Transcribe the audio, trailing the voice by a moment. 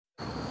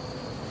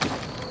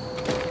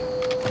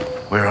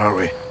Where are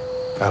we?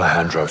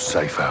 Alejandro's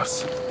safe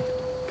house.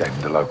 Gave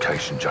him the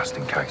location just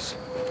in case.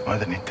 Why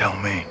didn't he tell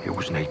me? It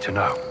was need to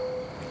know.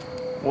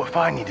 What if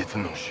I needed to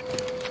know?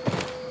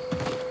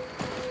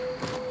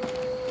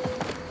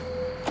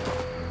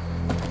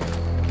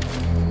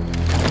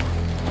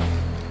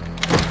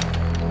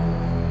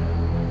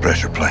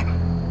 Pressure plate.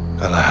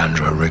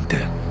 Alejandro rigged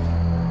it.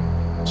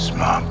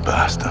 Smart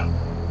bastard.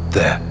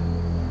 There.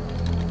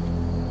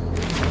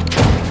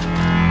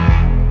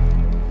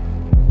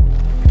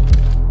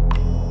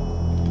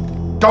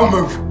 Don't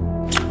move!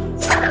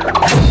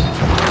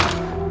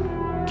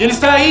 ¿Quién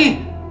está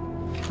ahí?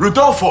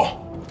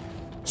 Rodolfo!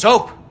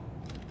 Soap!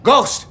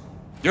 Ghost!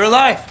 You're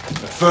alive!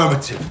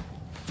 Affirmative.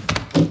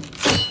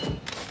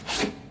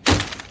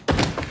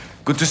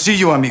 Good to see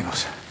you,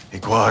 amigos.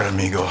 Igual,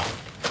 amigo.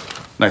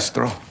 Nice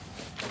throw.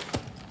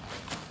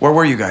 Where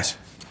were you guys?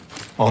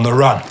 On the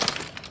run.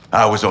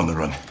 I was on the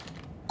run.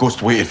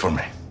 Ghost waited for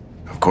me.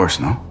 Of course,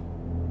 no?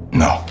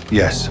 No.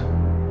 Yes.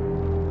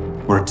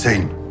 We're a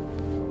team.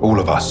 All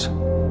of us.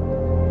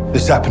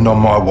 This happened on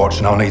my watch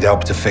and I'll need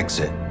help to fix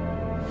it.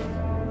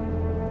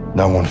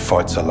 No one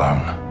fights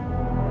alone.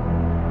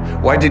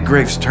 Why did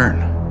Graves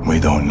turn? We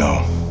don't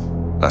know.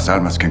 Las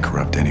Almas can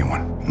corrupt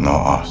anyone.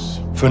 Not us.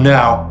 For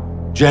now,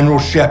 General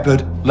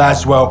Shepard,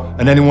 Laswell,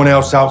 and anyone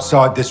else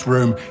outside this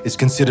room is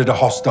considered a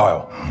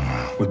hostile.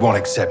 With one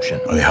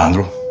exception.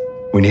 Alejandro?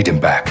 We need him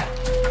back.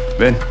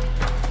 Ben.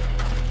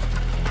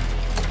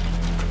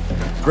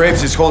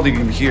 Graves is holding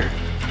him here.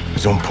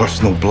 His own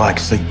personal black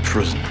site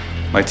prison.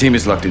 My team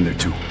is locked in there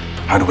too.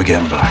 How do we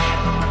get him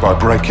back? By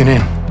breaking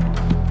in.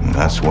 And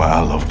that's why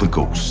I love the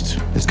Ghost.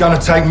 It's gonna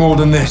take more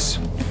than this.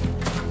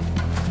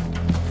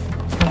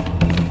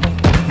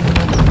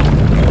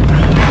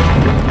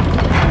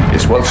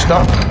 Is Wolf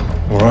stopped?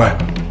 All right.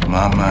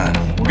 My man.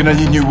 We're gonna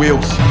need new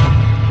wheels.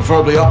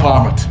 Preferably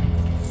up-armored.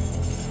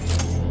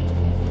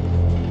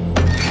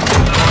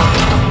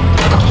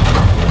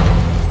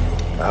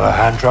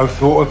 Alejandro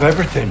thought of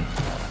everything.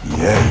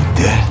 Yeah,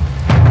 he did.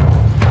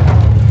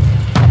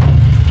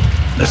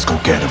 Let's go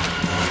get him.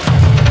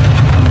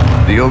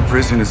 The old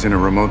prison is in a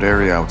remote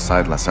area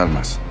outside Las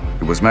Almas.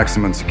 It was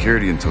maximum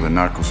security until the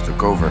narcos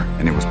took over,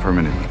 and it was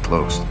permanently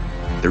closed.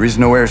 There is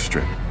no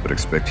airstrip, but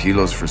expect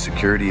helos for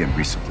security and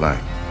resupply.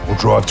 We'll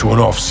drive to an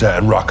offset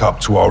and ruck up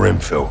to our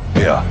infill.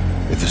 Here.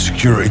 If the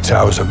security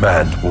towers are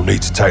manned, we'll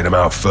need to take them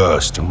out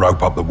first and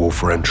rope up the wall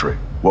for entry.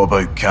 What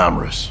about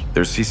cameras?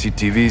 There's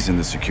CCTVs in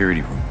the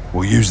security room.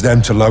 We'll use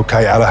them to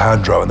locate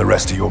Alejandro and the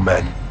rest of your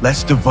men.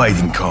 Let's divide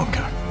and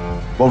conquer.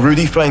 While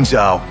Rudy finds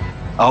out,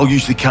 I'll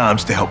use the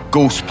cams to help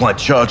Ghost plant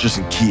charges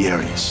in key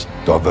areas.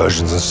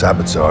 Diversions and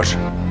sabotage.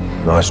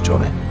 Nice,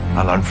 Johnny.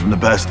 I learned from the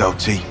best,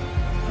 LT.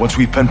 Once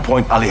we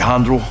pinpoint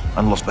Alejandro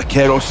and Los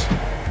Vaqueros,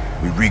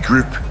 we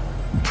regroup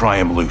and pry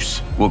him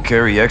loose. We'll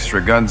carry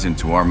extra guns in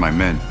to arm my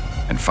men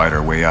and fight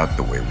our way out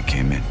the way we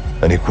came in.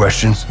 Any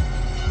questions?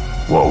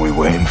 What are we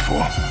waiting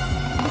for?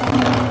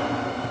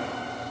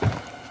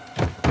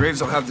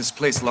 Graves will have this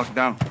place locked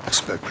down.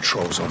 Expect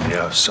patrols on the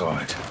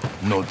outside.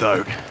 No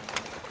doubt.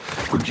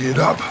 We're geared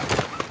up.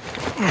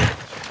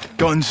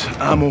 Guns,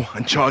 ammo,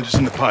 and charges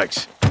in the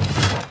pikes.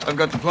 I've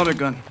got the plunder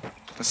gun.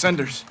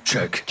 Ascenders.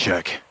 Check.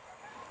 Check.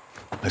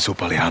 Let's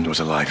hope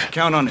Alejandro's alive.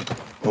 Count on it.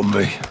 On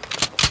me.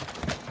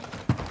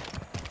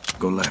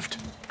 Go left.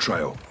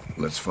 Trail.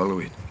 Let's follow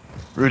it.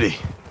 Rudy,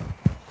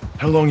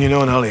 how long you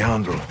known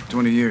Alejandro?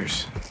 20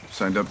 years.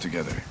 Signed up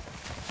together.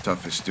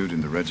 Toughest dude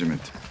in the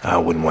regiment. I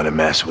wouldn't want to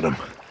mess with him.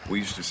 We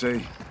used to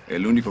say,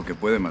 el único que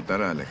puede matar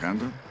a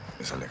Alejandro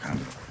es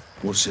Alejandro.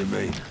 What's it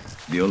mean?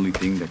 The only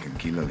thing that can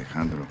kill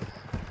Alejandro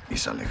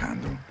is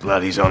Alejandro.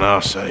 Glad he's on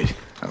our side.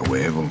 A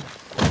huevo.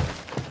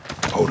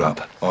 Hold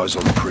up. Eyes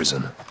on the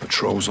prison.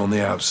 Patrols on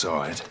the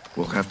outside.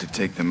 We'll have to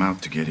take them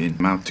out to get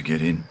in. Out to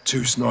get in.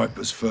 2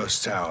 snipers,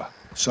 first tower.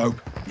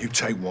 Soap, you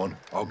take one,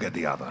 I'll get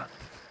the other.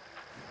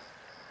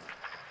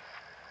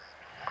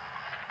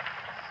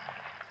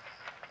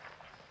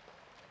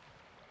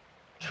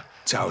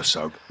 Tower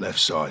Soap, left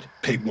side.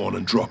 Pick one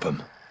and drop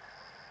them.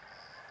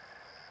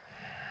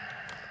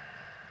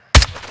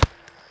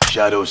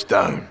 Shadows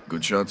down.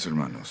 Good shots,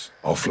 hermanos.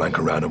 I'll flank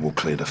around and we'll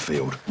clear the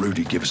field.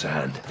 Rudy, give us a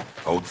hand.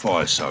 Hold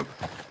fire, Soap.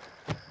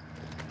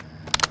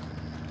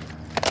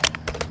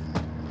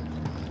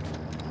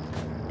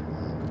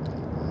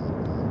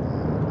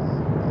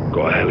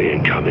 Got a heli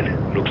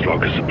incoming. Looks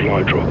like a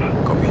supply dropper.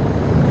 Copy.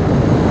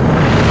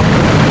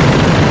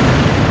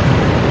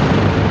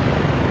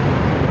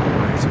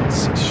 Rising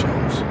 6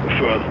 shells.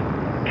 Affirm.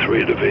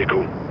 3 at the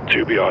vehicle,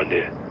 2 behind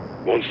it.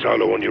 1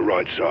 solo on your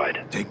right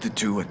side. Take the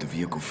 2 at the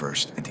vehicle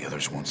first, and the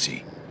others won't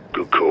see.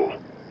 Good call.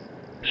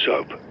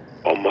 Soap,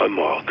 on my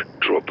mark,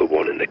 drop the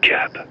 1 in the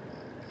cab.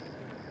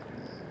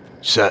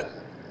 Set.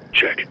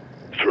 Check.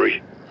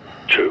 3,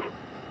 2,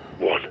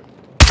 1.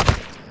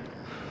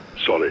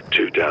 Solid,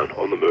 2 down,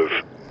 on the move.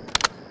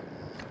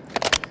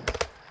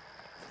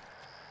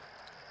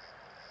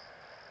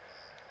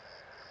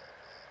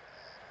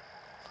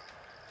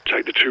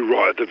 Take the 2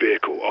 right at the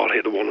vehicle. I'll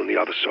hit the 1 on the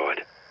other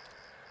side.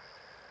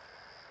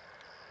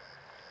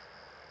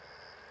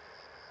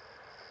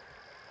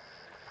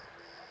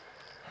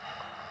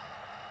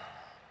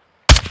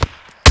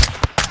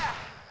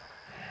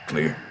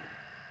 Clear.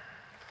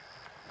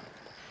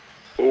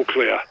 All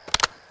clear.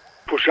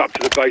 Push up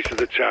to the base of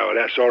the tower.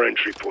 That's our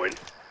entry point.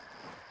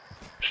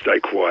 Stay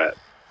quiet.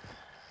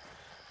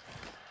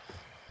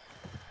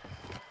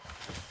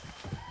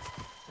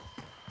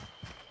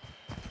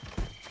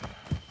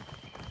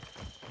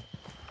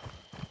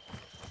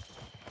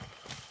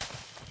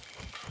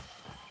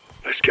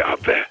 Let's get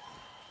up there.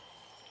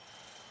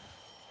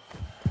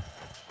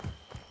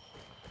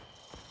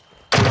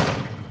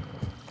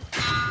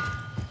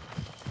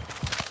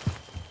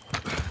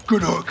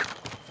 Good hook.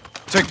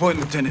 Take point,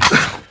 Lieutenant.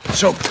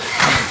 Soap.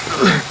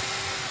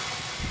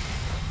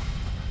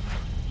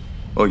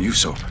 Oh, you,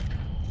 Soap.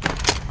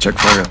 Check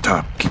fire up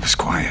top. Keep us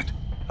quiet.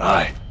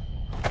 Aye.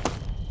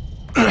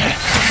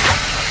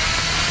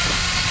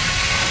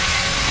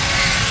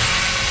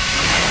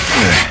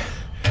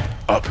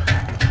 Up.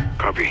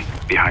 Copy.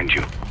 Behind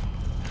you.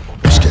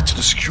 Let's get to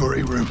the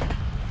security room.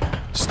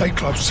 Stay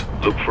close.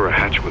 Look for a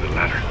hatch with a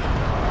ladder.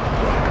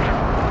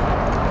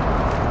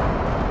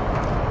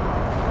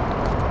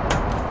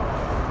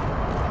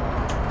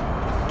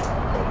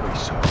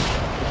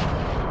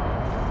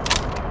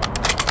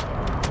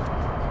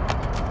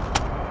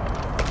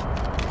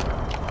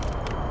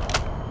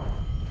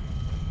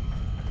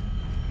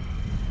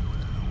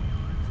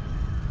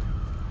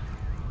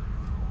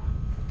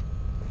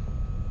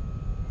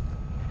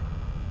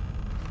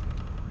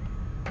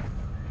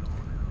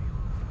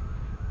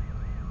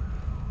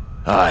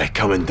 Aye,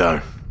 coming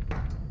down.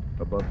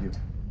 Above you.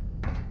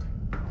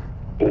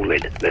 All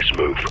in. Let's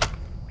move.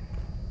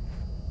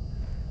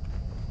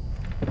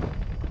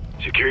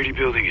 Security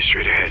building is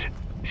straight ahead.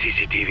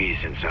 CCTV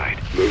is inside.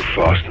 Move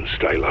fast and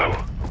stay low.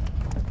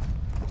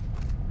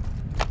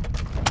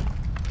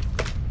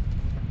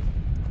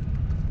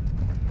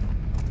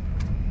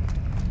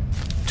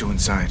 Two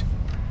inside.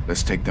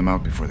 Let's take them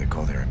out before they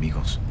call their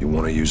amigos. You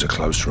want to use a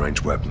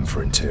close-range weapon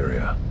for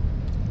interior.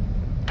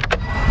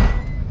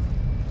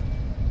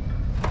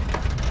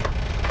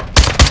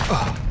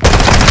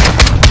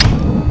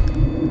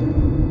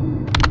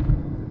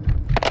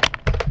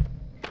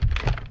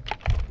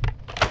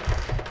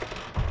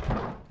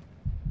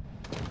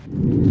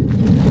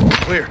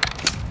 Clear.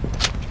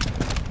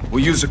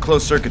 We'll use a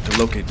closed circuit to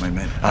locate my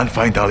men. And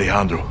find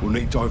Alejandro. We'll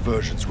need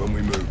diversions when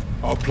we move.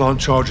 I'll plant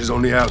charges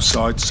on the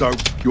outside, so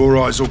your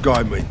eyes will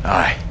guide me.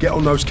 Aye. Get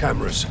on those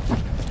cameras.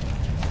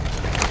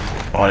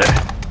 On it.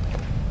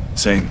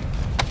 Same.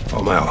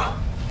 I'm out.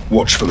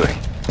 Watch for me.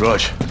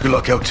 Raj, good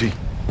luck, LT.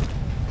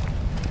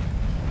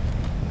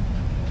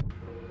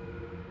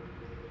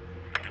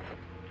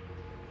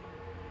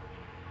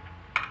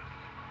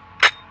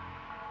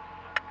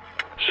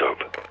 Soap,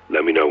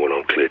 let me know when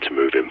I'm clear to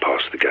move in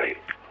past the gate.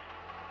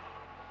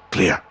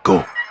 Clear,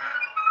 go.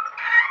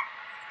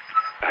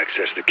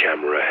 Access the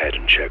camera ahead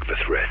and check for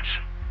threats.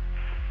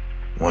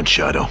 One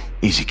shadow,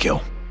 easy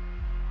kill.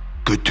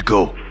 Good to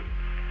go.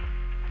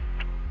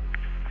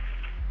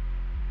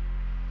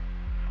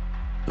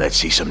 Let's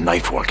see some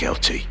knife work,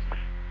 LT.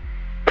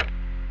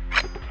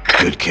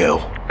 Good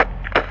kill.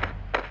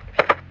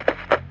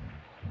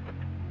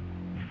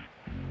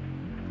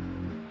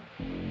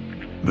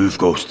 Move,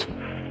 Ghost.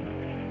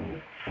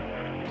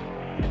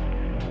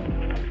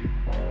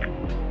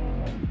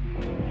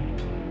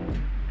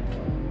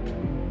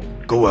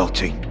 Go,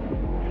 LT.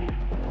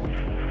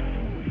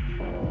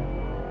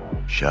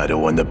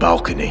 Shadow on the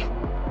balcony.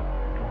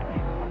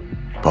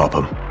 Pop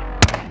him.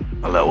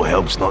 A little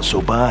help's not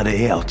so bad,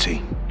 eh,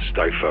 LT?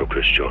 Stay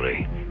focused,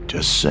 Johnny.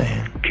 Just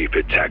saying. Keep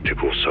it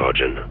tactical,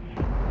 Sergeant.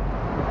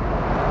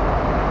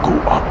 Go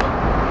up.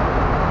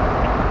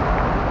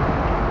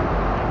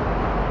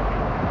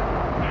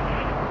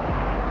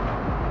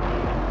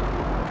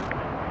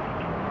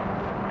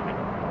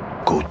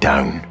 Go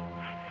down.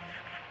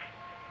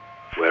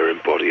 Wearing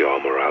body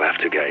armor, I'll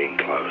have to get in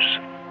close.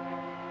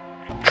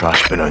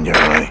 Trash bin on your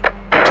right.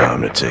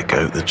 Time to take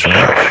out the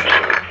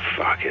trash.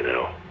 Fucking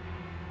hell.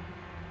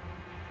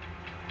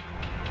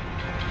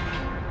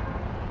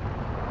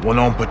 One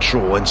on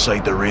patrol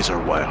inside the razor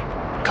wire.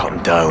 Cut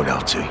him down,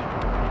 LT.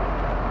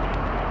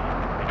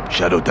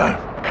 Shadow down.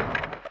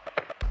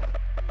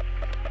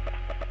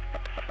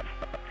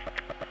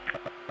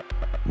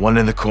 One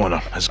in the corner.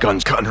 His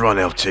gun's cut and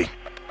run, LT.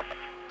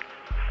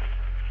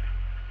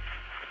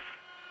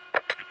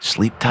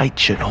 Sleep tight,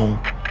 shithole.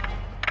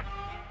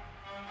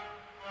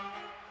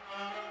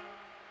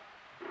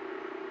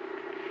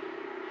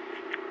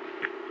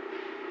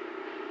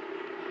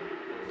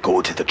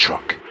 Go to the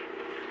truck.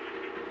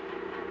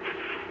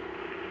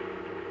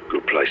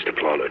 Good place to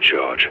plant a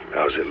charge.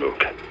 How's it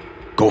look?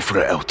 Go for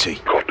it,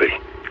 LT. Copy.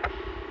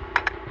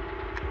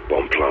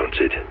 Bomb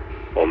planted.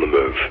 On the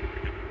move.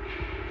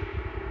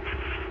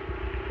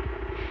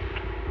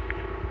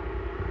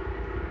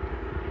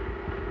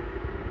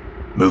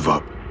 Move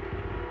up.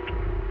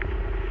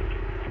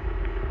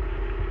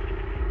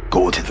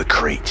 Go to the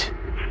crate.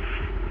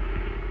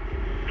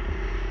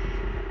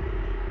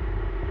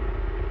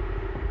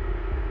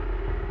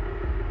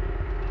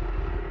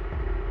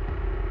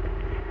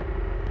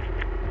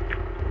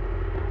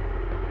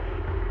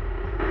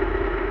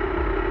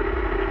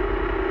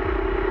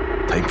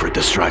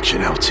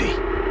 distraction, LT.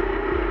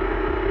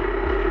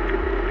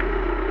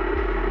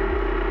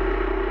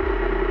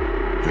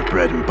 Your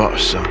bread and butter,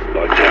 son.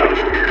 Like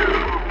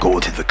down. Go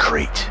to the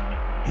crate.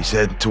 He's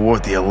heading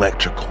toward the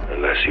electrical.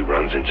 Unless he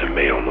runs into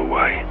me on the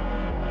way.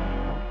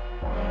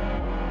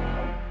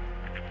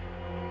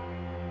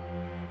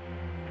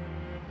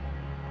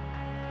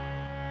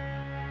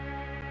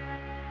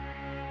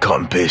 Cut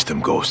and paste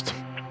him, Ghost.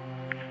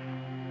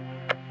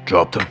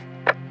 Dropped him.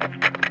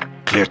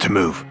 Clear to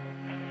move.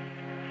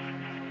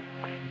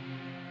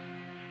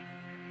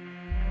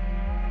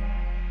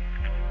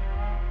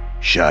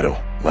 Shadow,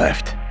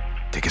 left.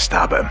 Take a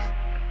stab at him.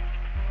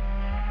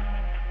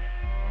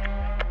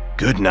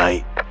 Good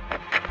night.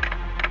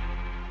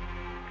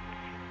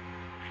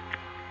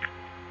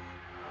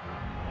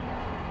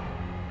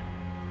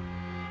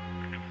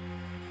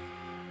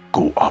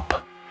 Go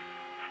up.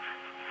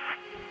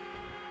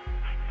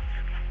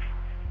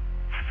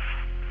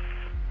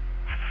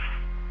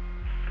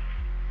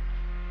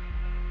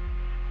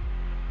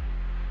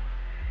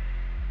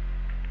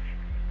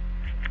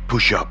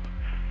 Push up.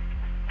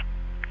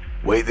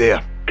 Wait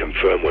there.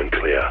 Confirm when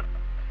clear.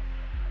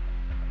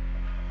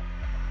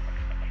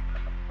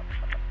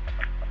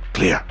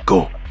 Clear.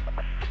 Go.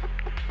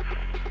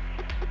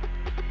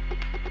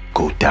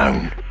 Go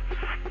down.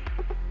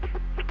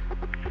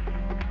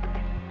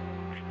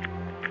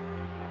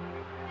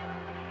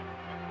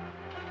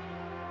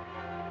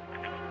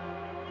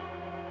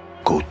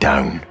 Go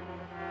down.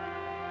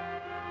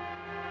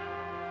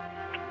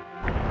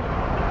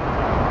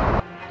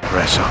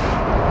 Press up.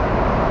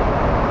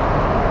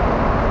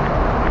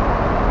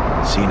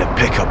 Seen a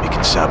pickup you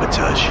can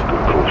sabotage.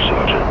 Good call,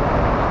 Sergeant.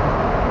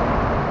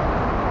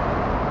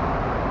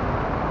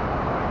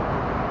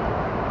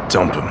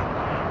 Dump him.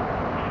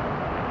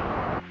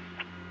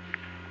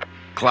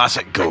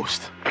 Classic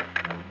Ghost.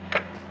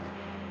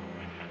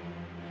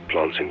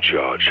 Planting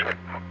charge.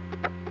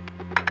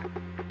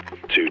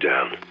 2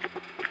 down.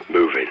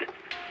 Moving.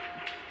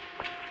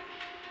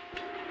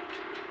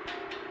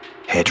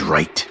 Head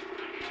right.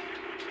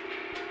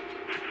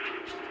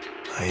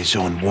 Eyes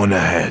on one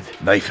ahead.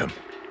 Knife him.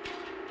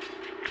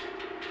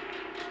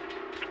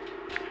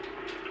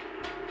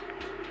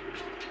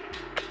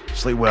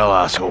 Sleep well,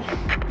 asshole.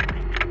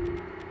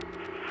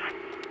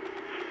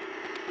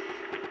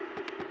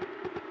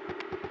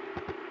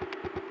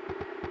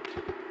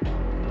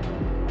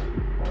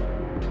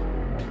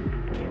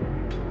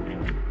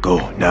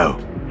 Go, now.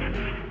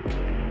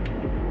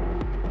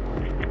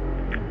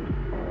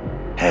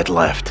 Head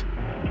left.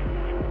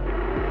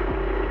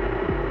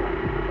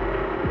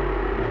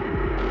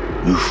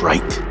 Move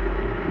right.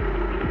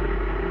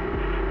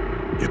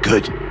 You're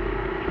good.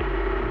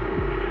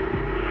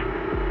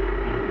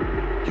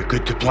 You're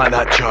good to plant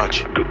that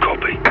charge. Good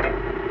copy.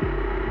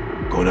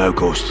 Go now,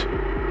 Ghost.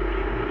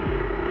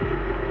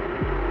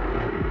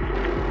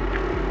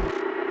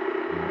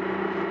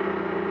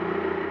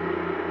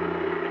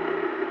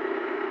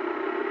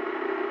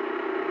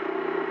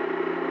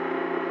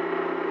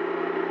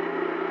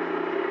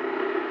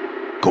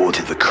 Go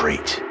to the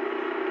crate.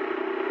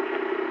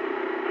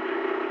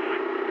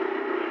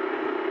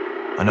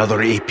 Another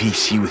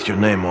APC with your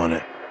name on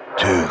it.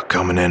 2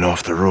 coming in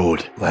off the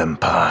road. Let them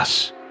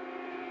pass.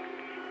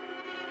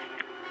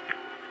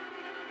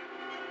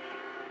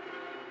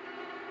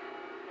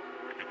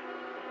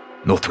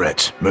 No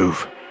threats.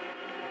 Move.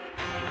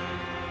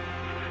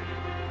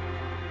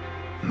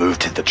 Move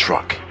to the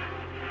truck.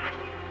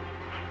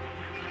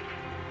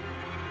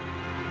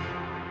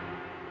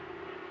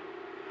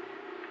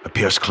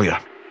 Appears clear.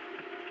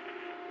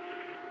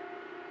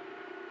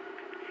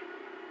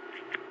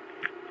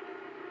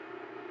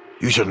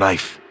 Use your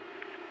knife.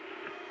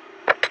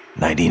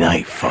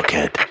 Nighty-night,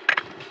 fuckhead.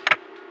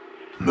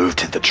 Move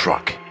to the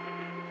truck.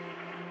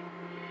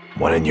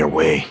 One in your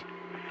way.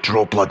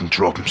 Draw blood and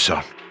drop him,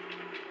 sir.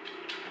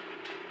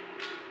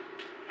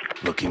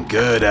 Looking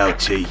good,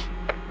 LT.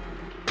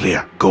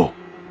 Clear, go.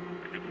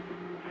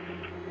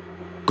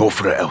 Go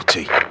for it,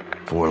 LT.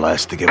 4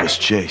 less to give us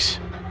chase.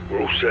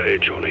 We're all set here,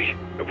 Johnny.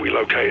 Have we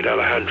located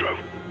Alejandro?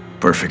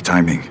 Perfect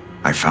timing.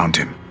 I found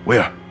him.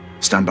 Where?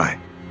 Stand by.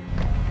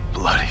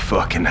 Bloody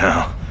fucking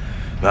hell.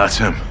 That's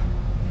him.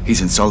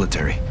 He's in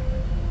solitary.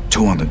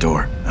 2 on the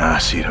door. I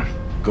see him.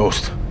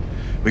 Ghost.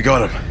 We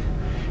got him.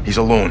 He's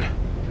alone.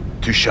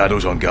 2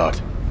 shadows on guard.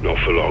 Not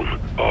for long.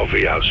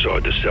 RV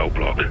outside the cell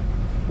block.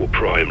 We'll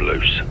pry him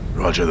loose.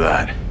 Roger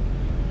that.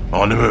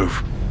 On the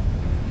move.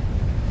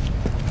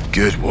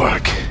 Good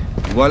work.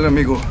 Igual,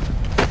 amigo.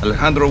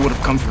 Alejandro would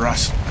have come for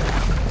us.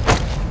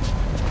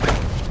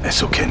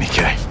 Eso que ni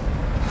qué.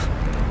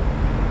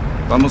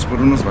 Vamos por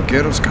unos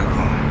vaqueros,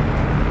 cabrón.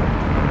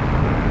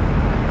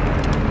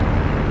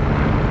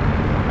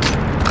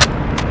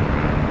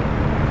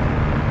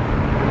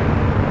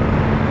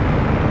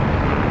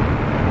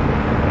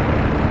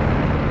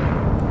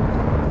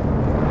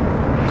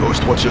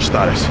 Ghost, what's your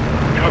status?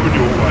 Coming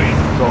your way.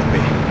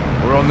 Copy.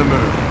 We're on the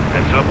move.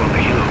 Heads up on the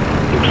helo.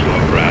 Looks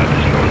like Rav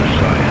is line of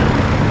sight.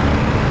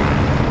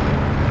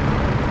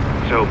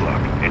 Cell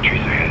block.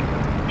 Entries ahead.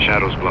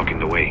 Shadows blocking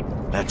the way.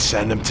 Let's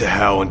send them to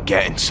hell and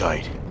get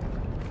inside.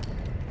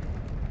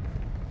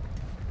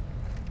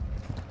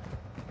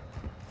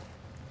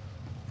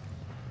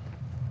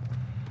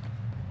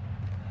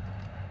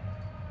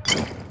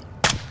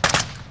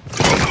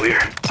 All clear.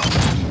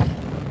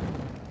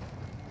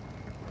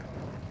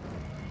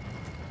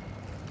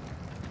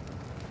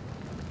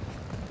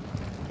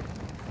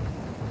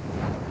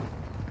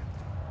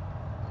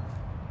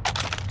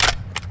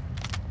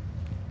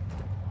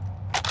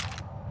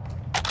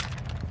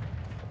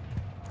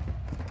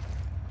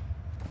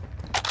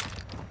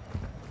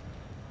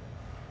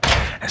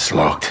 It's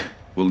locked.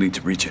 We'll need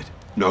to reach it.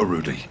 No,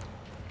 Rudy.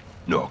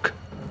 Knock.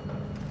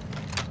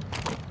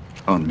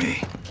 On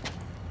me.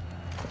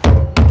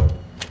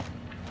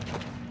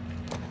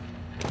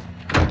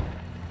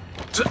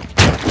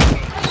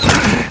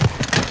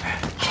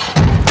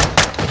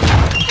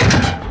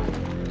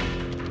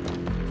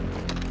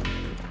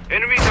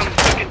 Enemies on the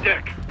second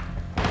deck.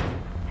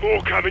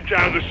 More coming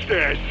down the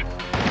stairs.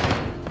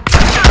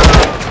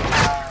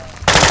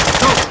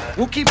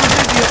 We'll keep it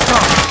busy up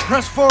top.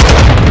 Press forward.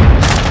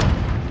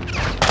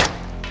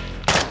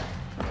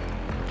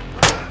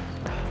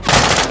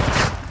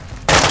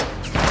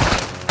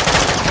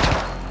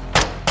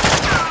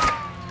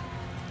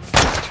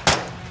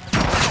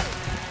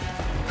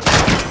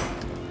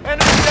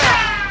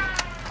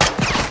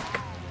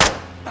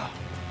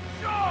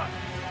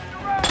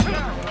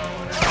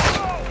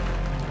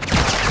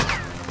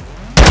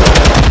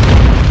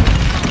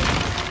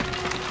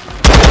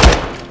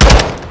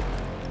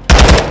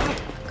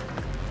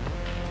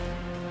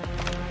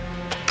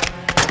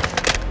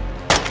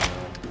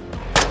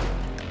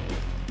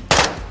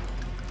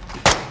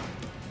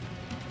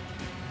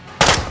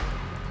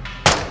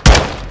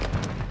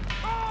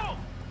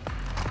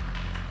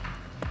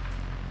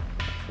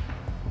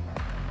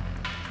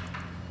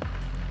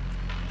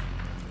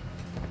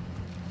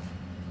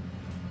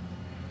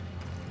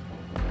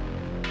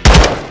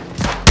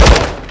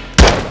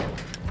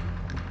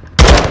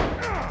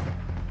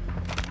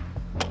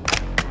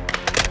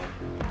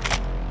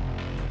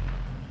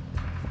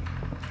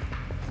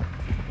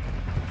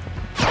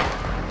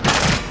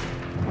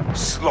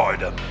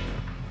 Slide them.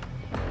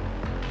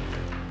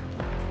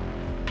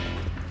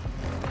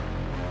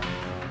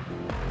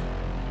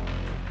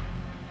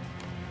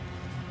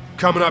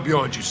 Coming up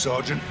behind you,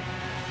 Sergeant.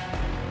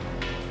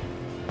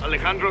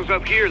 Alejandro's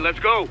up here. Let's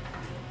go.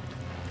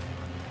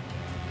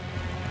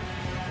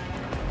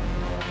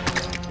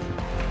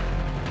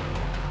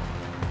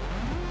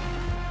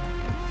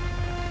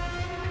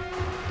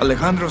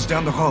 Alejandro's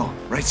down the hall,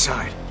 right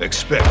side.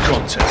 Expect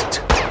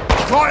contact.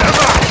 Fire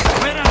back!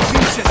 Buena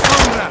pinche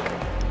sombra!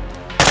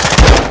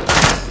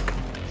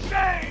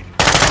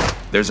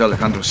 There's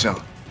Alejandro's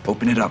cell.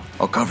 Open it up.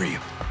 I'll cover you.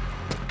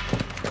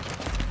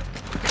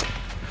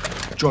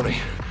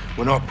 Johnny,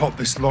 when I pop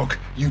this lock,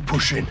 you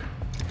push in.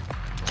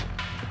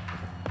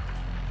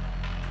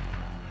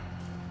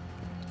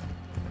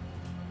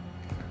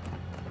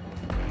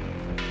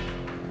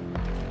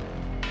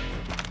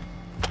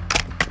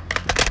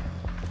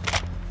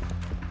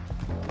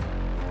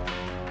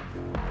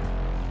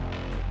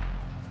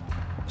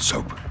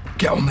 Soap,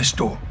 get on this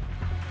door.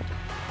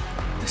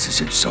 This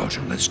is it,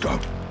 Sergeant. Let's go.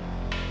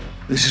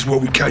 This is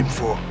what we came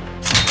for.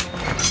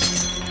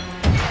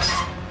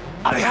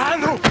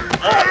 ¡Alejandro!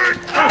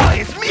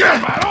 ¡Es mío,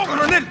 hermano!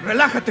 Coronel,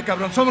 relájate,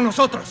 cabrón. Somos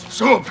nosotros.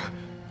 Soap!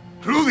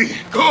 Rudy!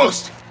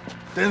 Ghost!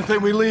 Didn't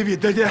think we'd leave you,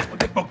 did you?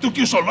 What took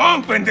you so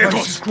long, pendejos?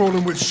 This is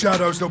crawling with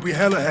shadows. There'll be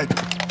hell ahead.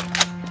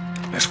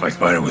 Let's fight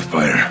fire with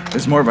fire.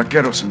 There's more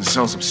vaqueros in the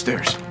cells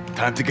upstairs.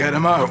 Time to get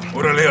them out.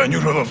 Órale, on you,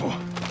 Rodolfo.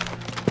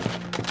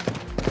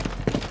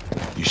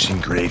 You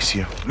seen Graves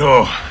here?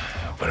 No,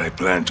 but I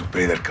plan to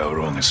pay that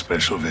cabron a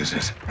special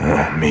visit.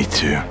 Me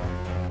too.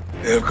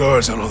 They have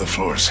guards on all the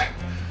floors.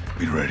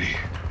 Be ready.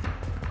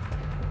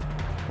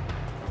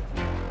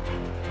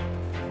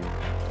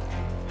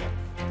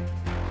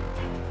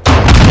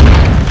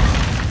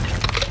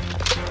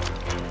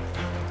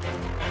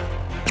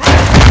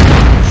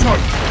 So,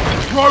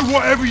 throw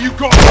whatever you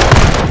got!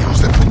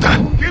 Hijos de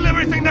puta! Kill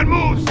everything that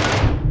moves!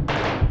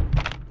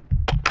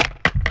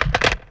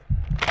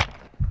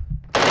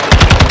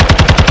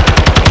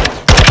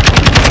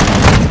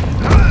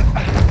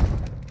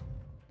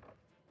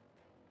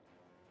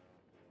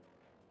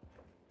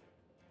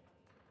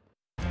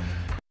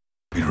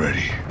 Be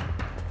ready.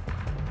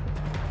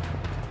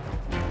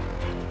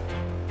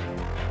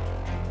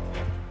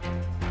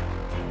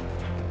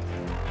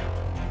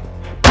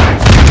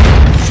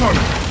 So,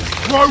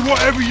 throw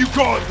whatever you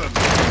got at them.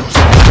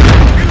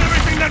 Kill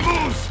everything that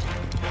moves.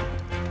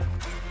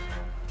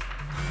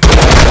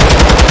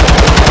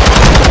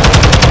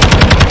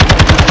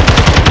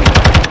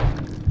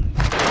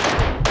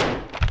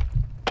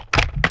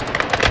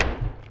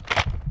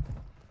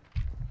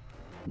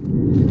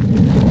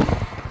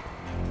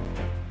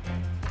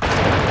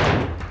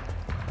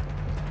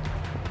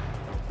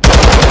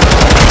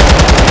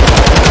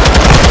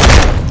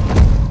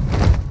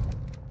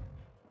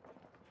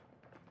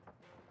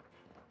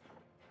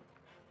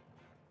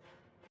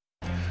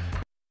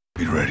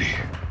 Be ready.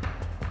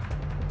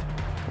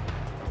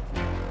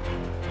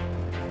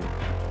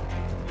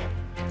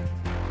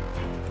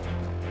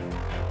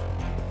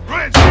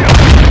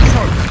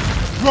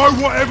 Throw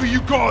whatever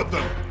you got at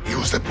them!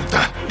 Hijos de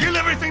puta! Kill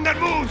everything that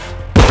moves!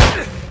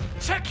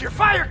 Check your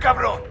fire,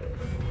 cabrón!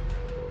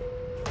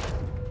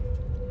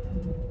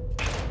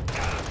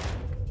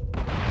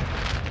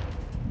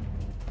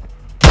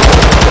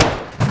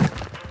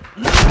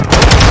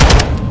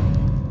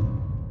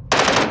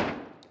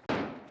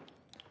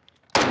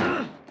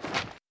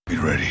 Be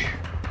ready.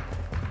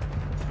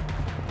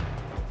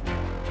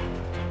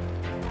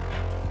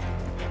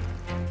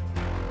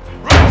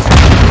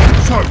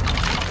 So,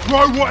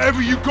 throw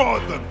whatever you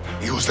got at them!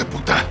 Hijos de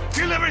puta!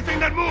 Kill everything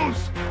that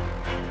moves!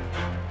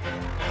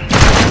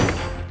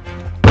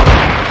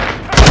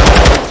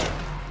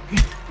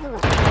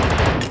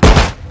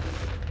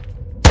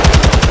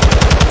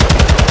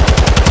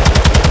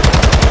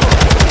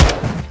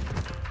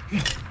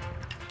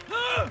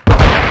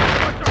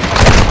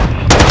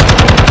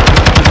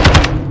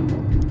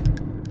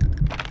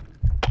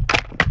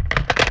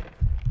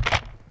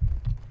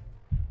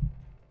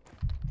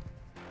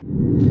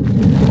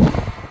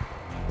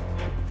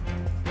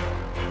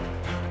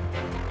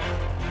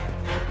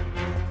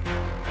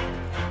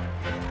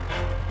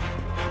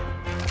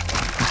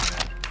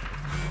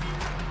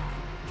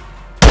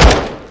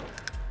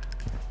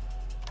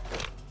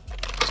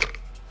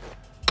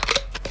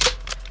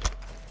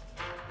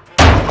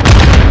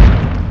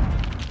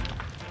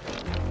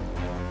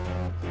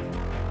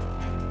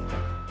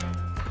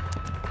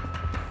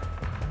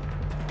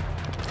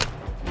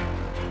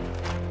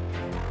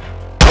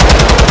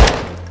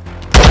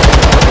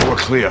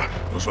 Clear.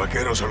 Los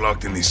vaqueros are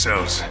locked in these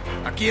cells.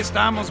 Aquí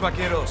estamos,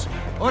 vaqueros.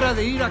 Hora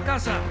de ir a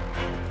casa.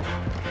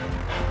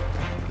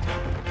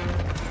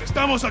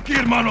 Estamos aquí,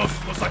 hermanos.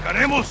 ¿Los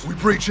sacaremos? We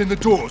breach in the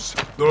doors.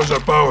 Doors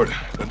are powered.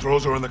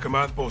 Controls are in the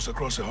command post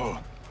across the hall.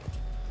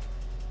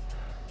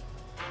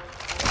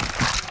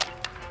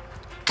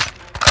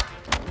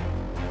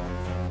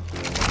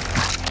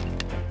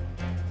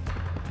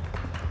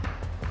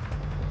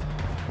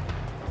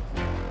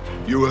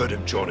 You heard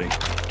him, Johnny.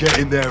 Get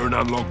in there and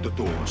unlock the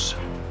doors.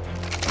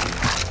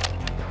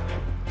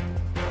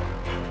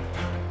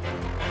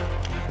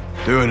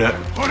 Doing it.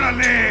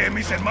 ¡Órale!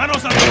 ¡Mis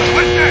hermanos a la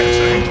fuerte!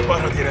 Sargento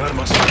Parra tiene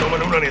armas.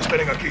 Tomen una y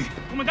esperen aquí.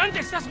 Comandante,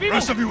 ¿estás vivo?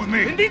 Rest of you with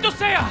me. ¡Bendito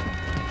sea!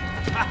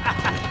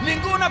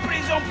 Ninguna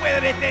prisión puede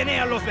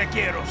detener a los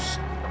vaqueros.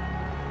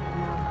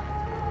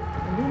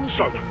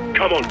 So,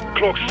 come on.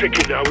 Clock's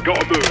ticking now. We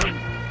gotta move.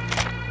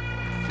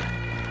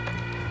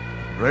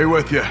 Right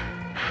with you.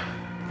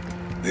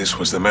 This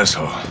was the mess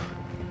hall.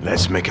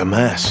 Let's make a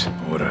mess.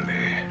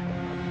 Órale.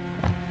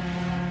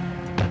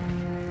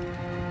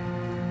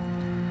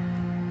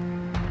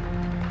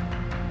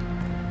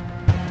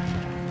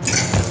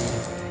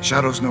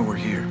 Shadows know we're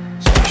here.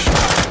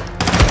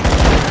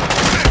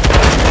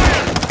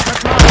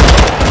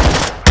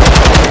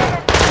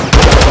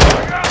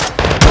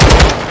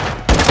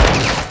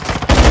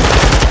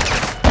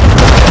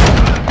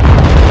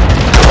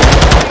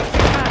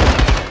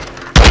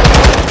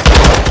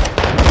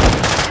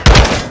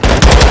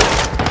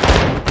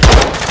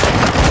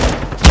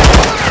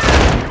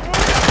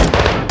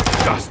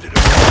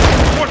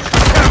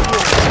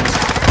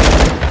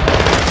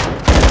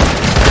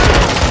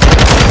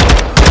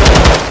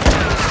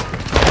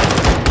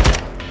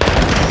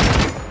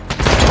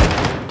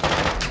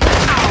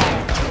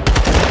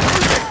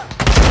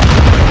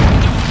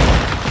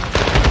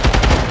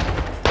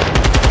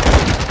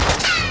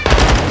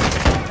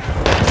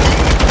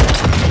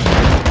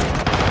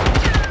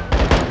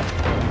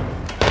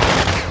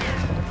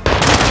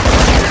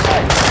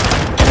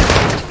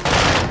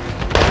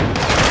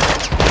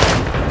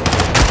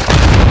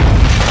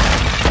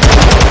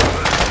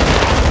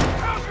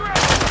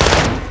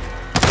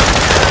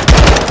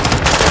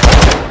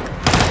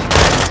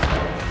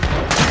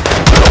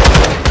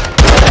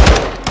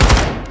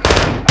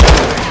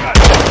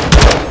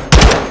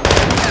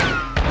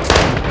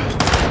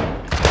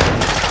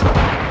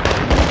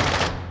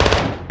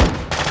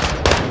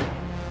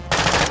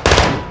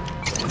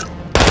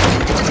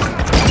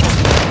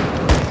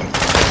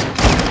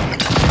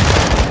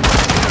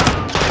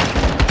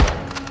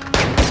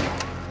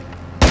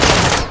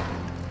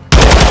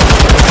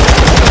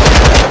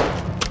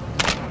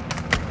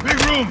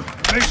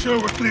 Make sure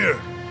we're clear.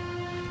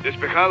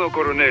 Despejado,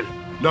 coronel.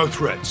 No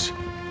threats.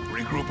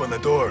 Regroup on the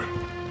door.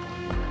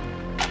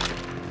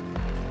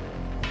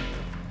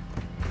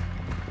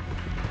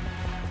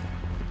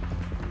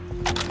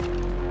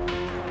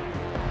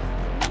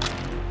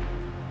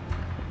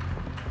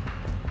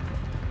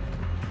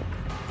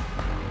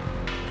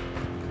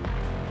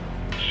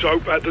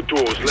 Soap at the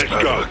doors. Let's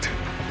go.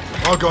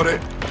 I got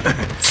it.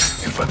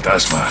 El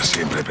fantasma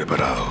siempre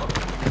preparado.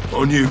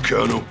 On you,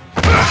 Colonel.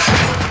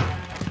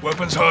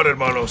 Weapons hot,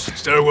 hermanos.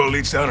 Stairwell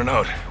leads down and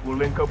out. We'll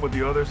link up with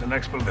the others and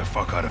expel the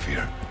fuck out of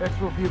here.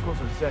 Extra vehicles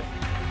are set.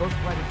 Those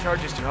planted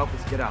charges to help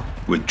us get out.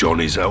 With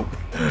Johnny's help?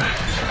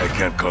 I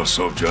can't call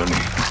soap Johnny.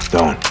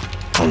 Don't.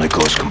 Only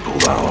Ghost can pull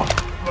that off.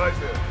 Supplies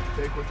there.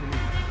 Take what you need.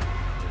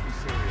 Be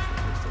serious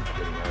with this thing's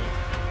getting out.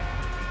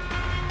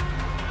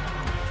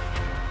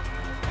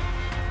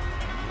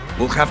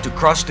 We'll have to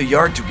cross the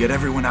yard to get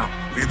everyone out.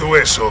 Lead the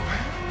way, Soap.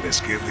 Let's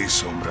give these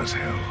sombras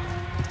hell.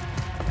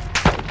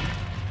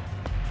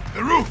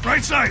 The roof,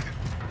 right side!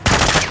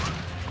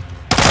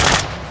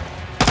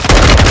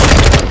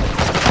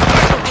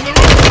 On the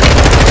roof!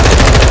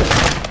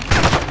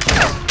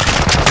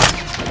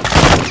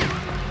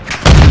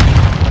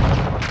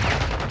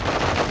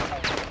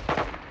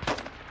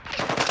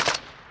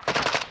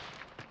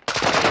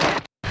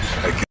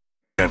 I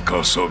can't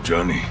call soap,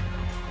 Johnny.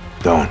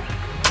 Don't.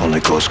 Only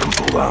ghosts can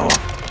pull that off.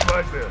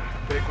 Right there.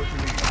 Take what you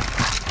need.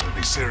 There'll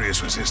be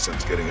serious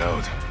resistance getting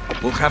out.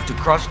 We'll have to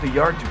cross the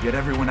yard to get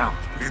everyone out.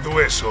 Lead the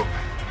way, Soap.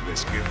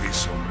 Let's give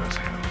these sombras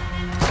hell.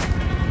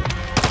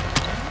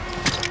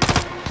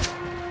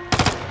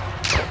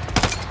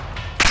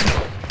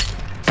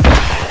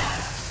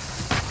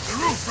 The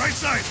roof, right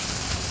side!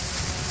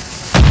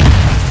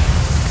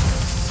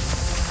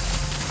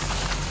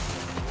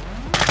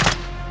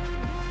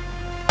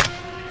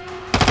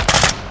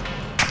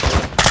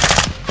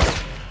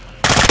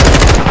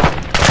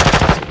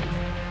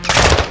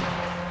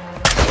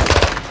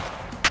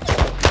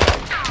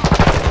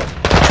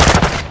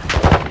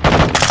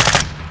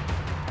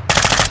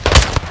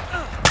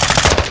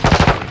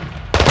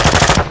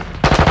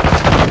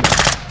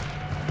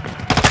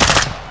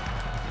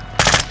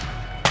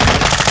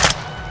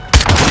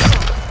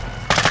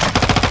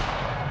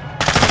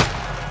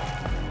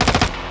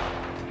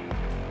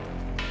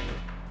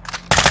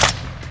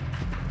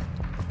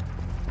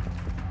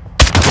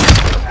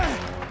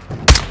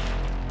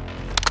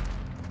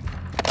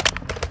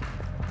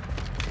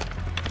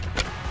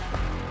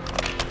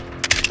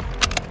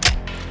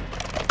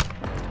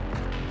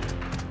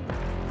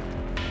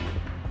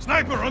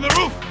 Sniper on the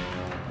roof!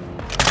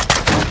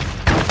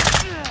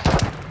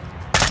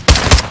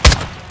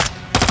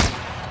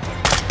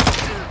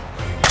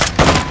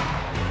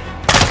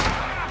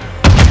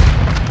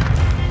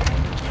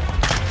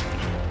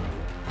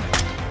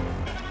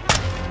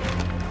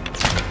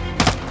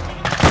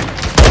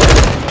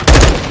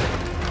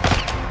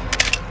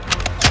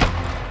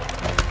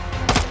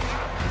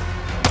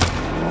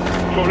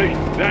 Johnny,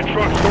 that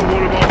truck's got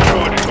one of our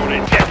charges on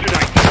it.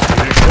 Detonate!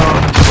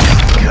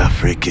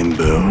 Freaking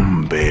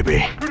boom,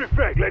 baby. Good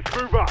effect, let's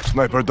move up.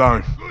 Sniper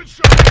down. Good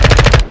shot!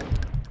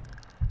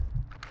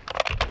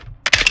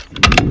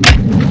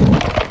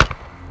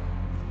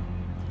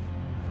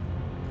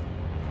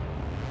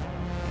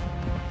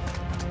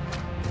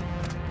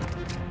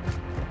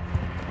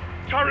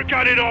 Turret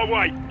gun in our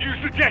way.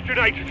 Use the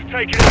detonator to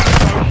take it out.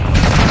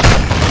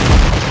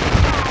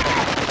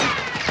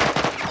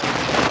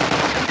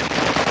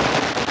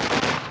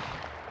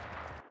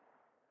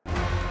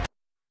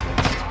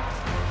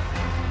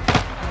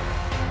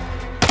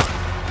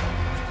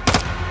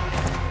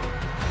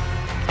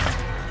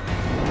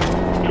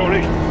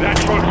 Johnny, that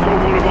truck's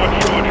got one of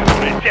our charges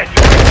on it.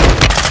 Detonate!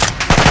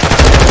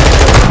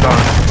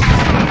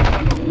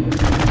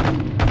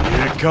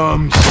 Here it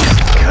comes.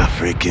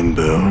 Freaking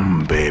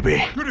boom,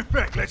 baby. Good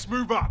effect, let's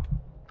move up.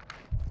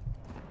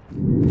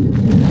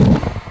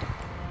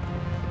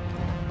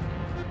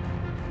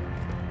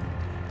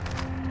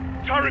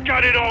 Turret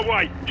gun in our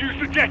way. Use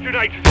the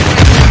detonator.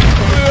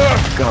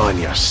 Go on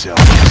yourself,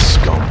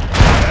 scum.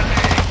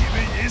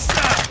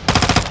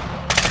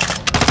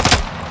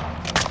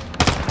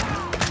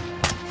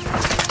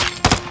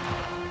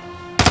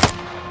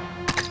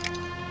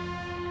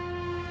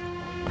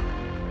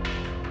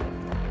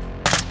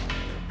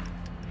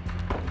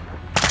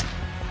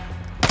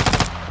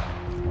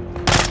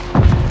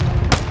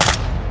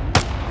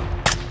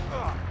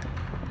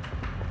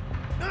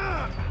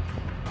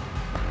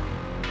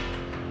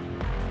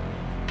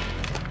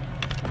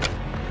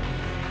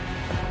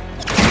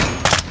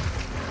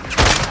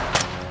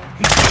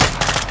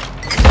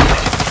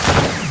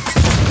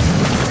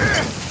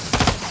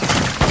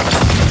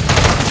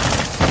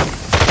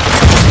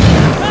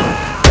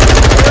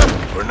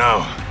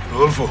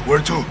 Rodolfo, where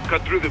to?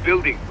 Cut through the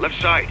building,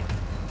 left side.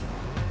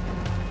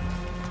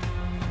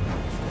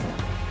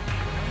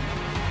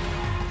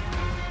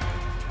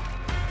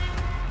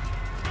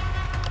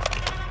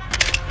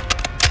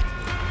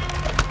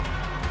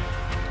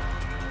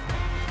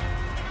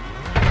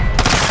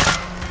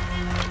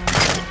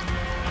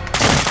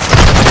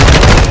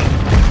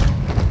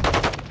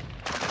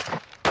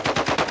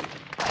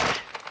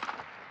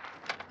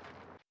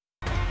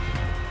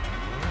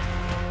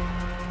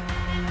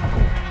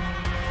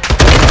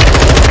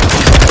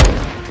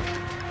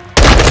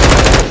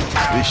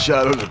 These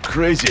shadows are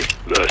crazy.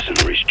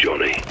 Mercenaries,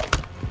 Johnny.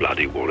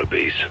 Bloody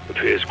wannabes.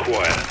 Appears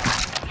quiet.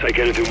 Take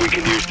anything we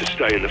can use to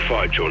stay in the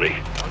fight, Johnny.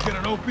 I'll get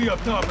an OP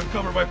up top and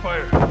cover my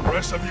fire. The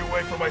rest of you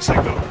wait for my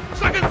signal.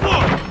 Second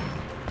floor!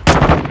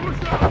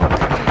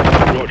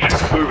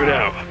 Roger, moving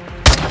out.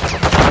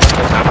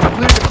 We'll have to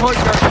clear the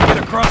courtyard to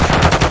get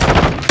across.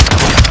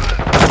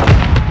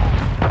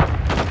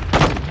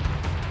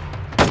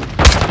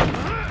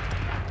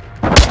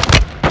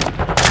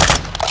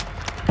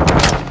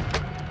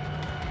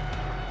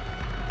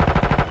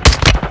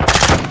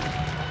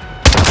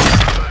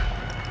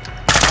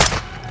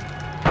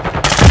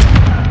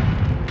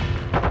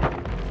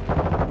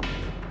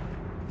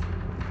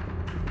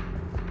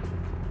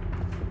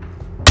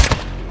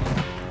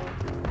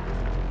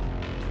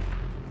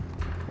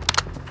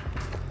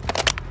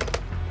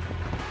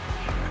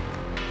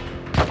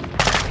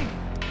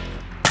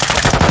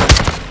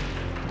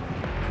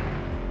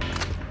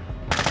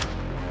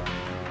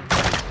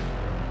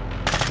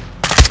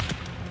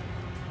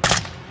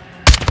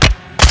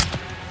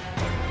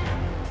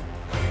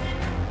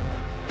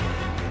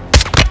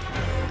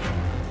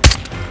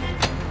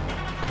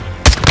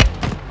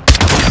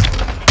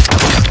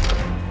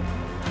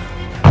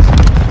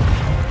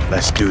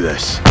 Let's do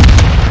this.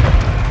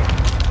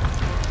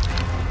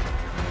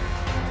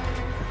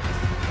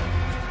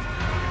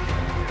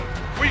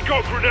 We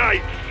got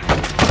grenades!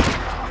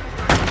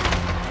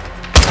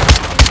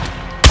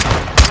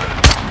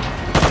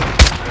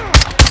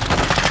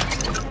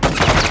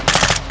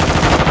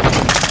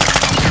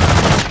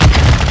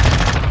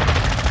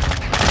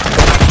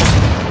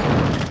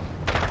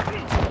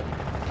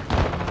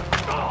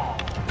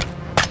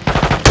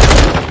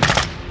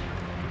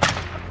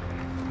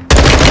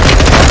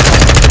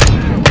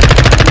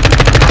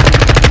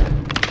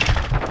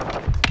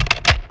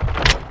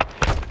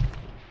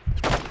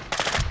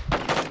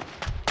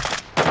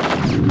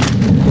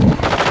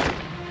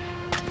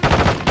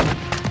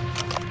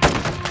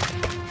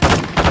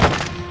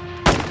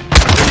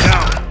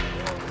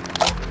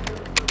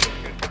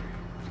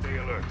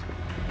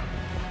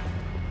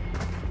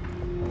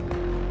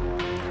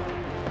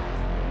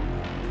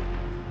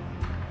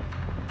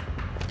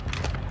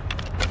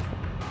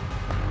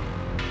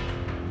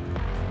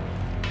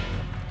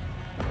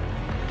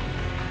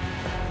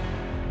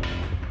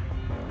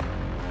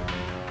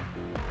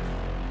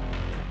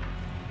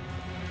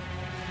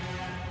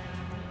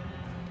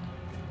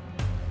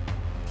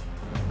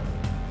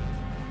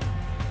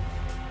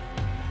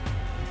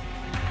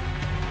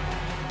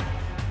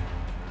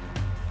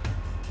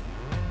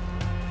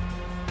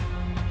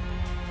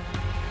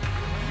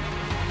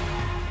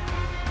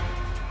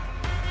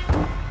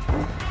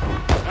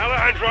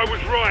 Alejandro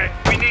was right.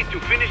 We need to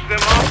finish them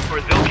off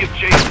or they'll give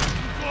chase.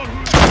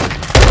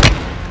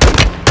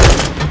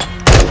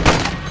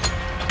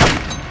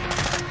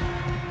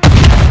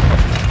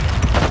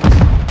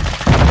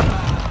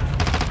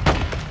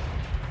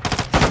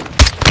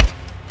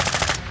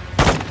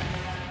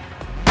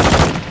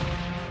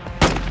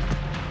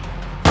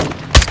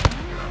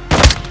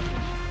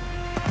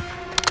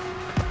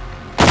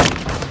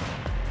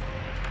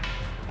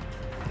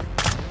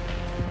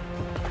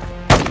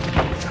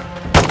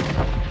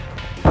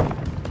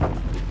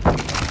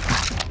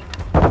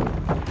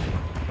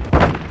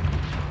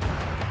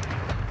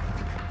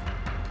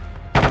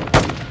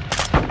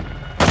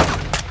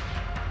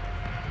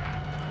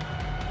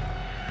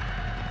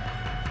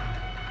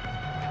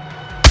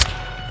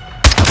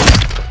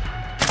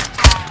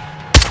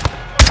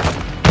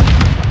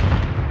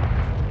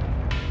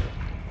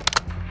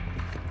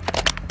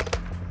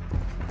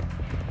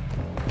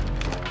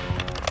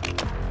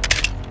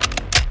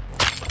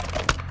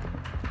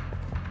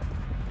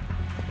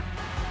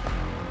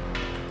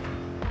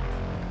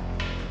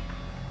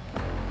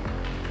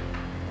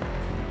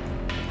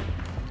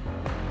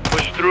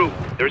 Through.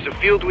 There's a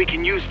field we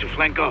can use to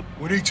flank up.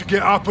 We need to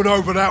get up and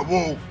over that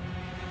wall.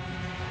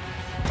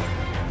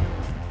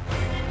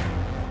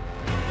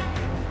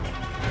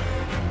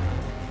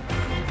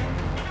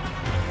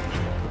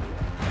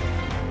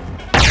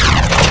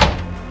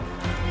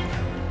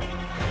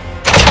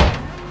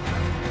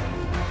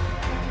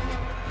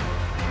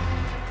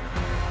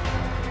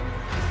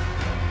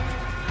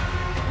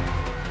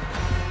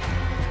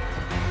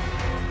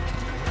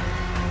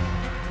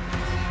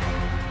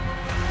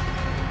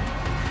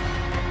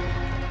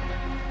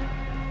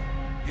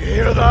 You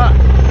hear that?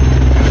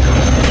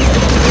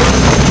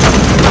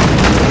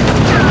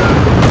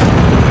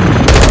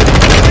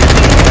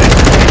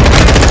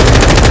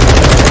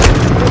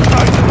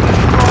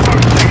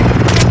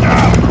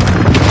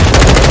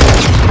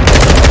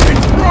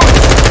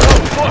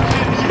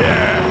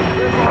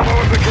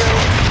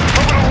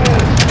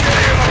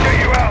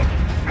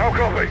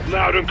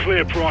 Loud and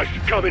clear, Price.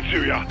 Coming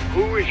to ya.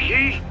 Who is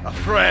he? A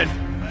friend.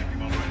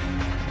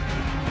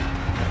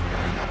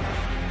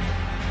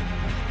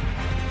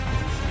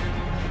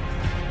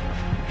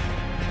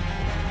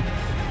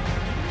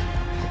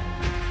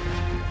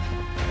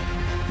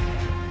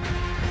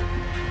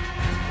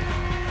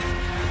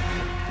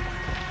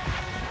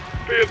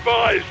 Be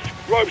advised.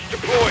 Ropes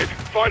deployed.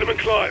 Find them and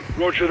climb.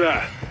 Roger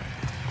that.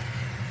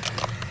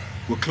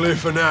 We're clear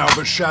for now,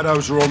 but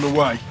shadows are on the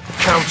way.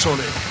 Count on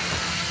it.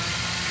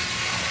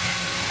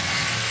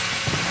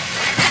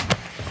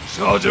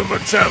 Sergeant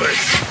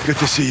Metellus. Good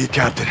to see you,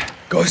 Captain.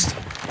 Ghost?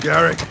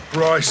 Garrick,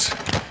 Bryce.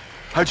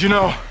 How'd you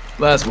know?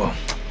 Laswell.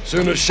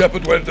 Soon as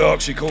Shepard went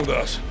dark, she called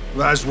us.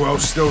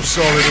 Laswell's still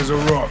solid as a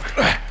rock.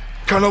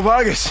 Colonel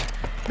Vargas.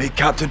 Meet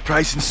Captain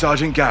Price and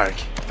Sergeant Garrick.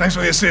 Thanks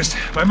for the assist.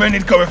 My men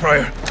need cover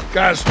fire.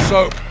 Gaz,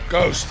 Soap,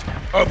 Ghost.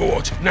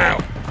 Overwatch, now.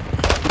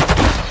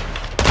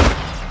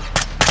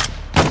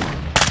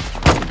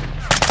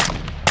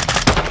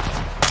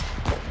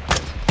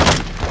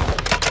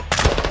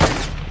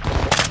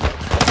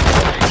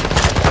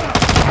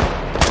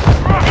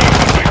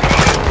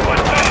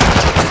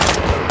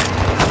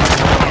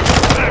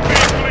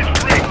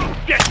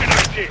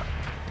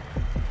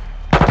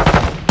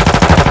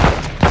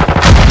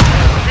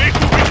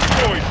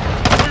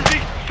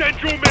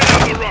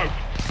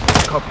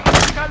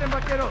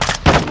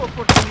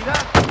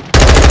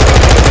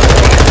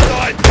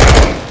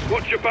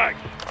 Watch your back.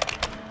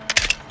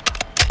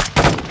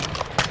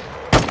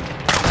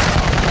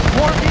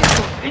 More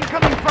vehicles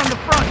incoming from the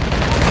front.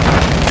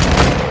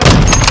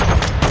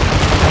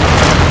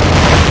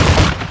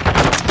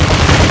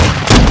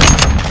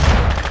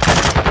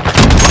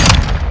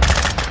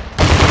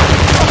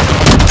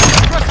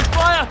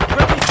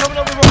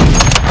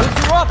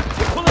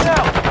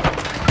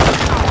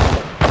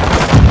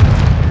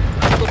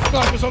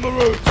 Focus on the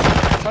roads.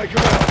 Take him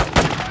out.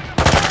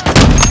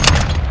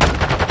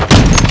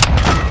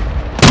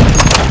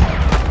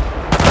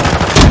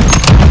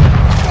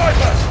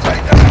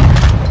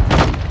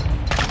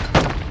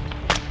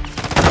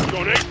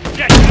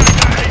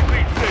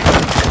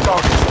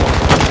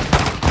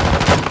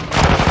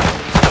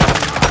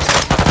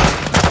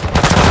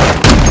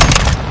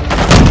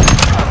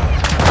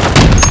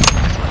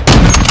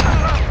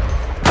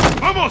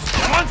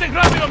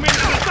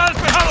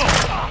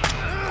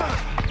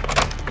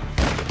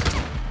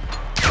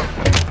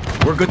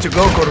 We're good to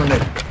go, Coronel.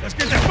 Let's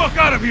get the fuck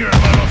out of here,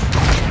 hermanos.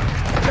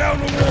 Down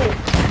the wall.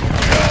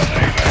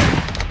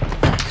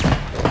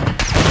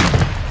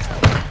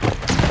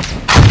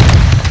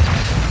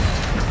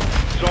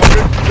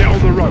 Sergeant, get on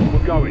the rope.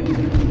 We're going.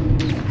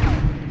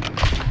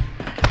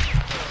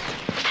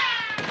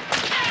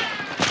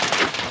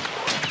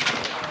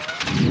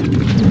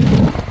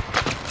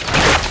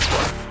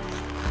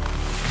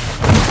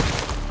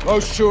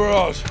 Those two are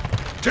ours.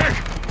 Dick!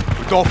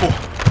 Rodolfo,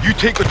 you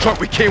take the truck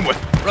we came with.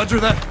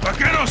 Roger that.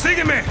 Vaquero,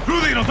 sígueme.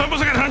 Rudy, nos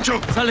vamos a get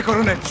Hancho. Sale,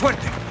 Coronel.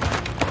 Suerte.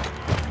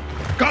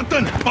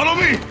 Captain, follow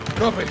me.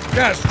 Copy.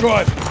 Gas,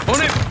 drive.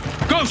 On it.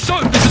 Go, so.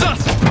 This is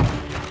us.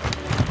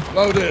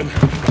 Load in.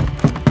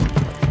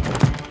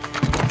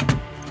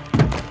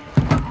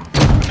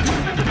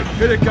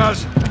 Hit it,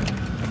 guys.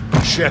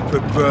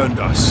 Shepard burned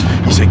us.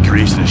 He sent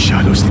Graves to the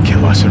shadows to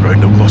kill us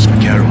around the Los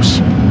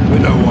Vaqueros. We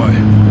know why.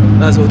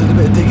 Might as well do a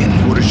bit of digging.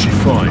 What did she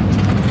find?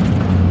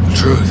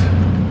 Truth.